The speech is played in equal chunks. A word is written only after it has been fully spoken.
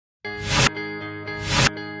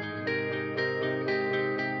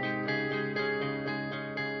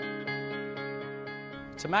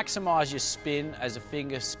To maximise your spin as a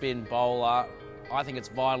finger spin bowler, I think it's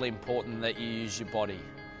vitally important that you use your body.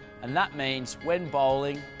 And that means when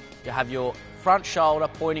bowling, you have your front shoulder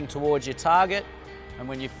pointing towards your target, and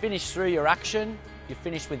when you finish through your action, you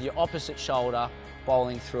finish with your opposite shoulder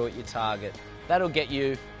bowling through at your target. That'll get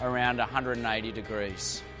you around 180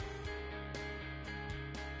 degrees.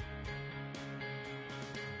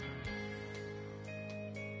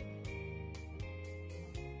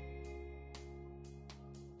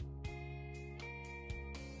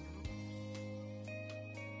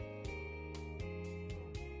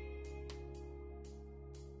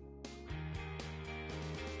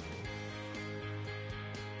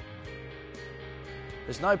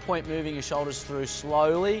 There's no point moving your shoulders through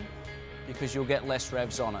slowly because you'll get less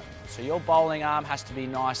revs on it. So your bowling arm has to be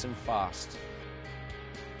nice and fast.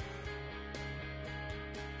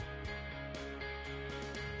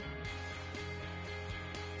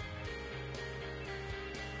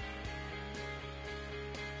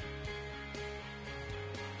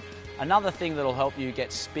 Another thing that'll help you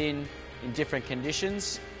get spin in different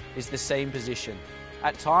conditions is the seam position.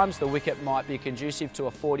 At times the wicket might be conducive to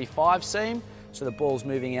a 45 seam, so the ball's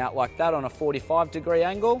moving out like that on a 45-degree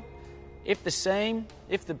angle. If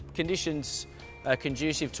the conditions are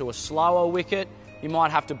conducive to a slower wicket, you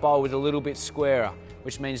might have to bowl with a little bit squarer,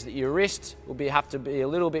 which means that your wrist will have to be a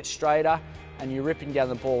little bit straighter and you're ripping down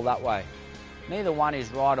the ball that way. Neither one is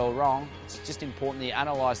right or wrong. It's just important that you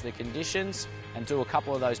analyse the conditions and do a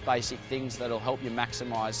couple of those basic things that'll help you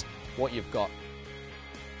maximise what you've got.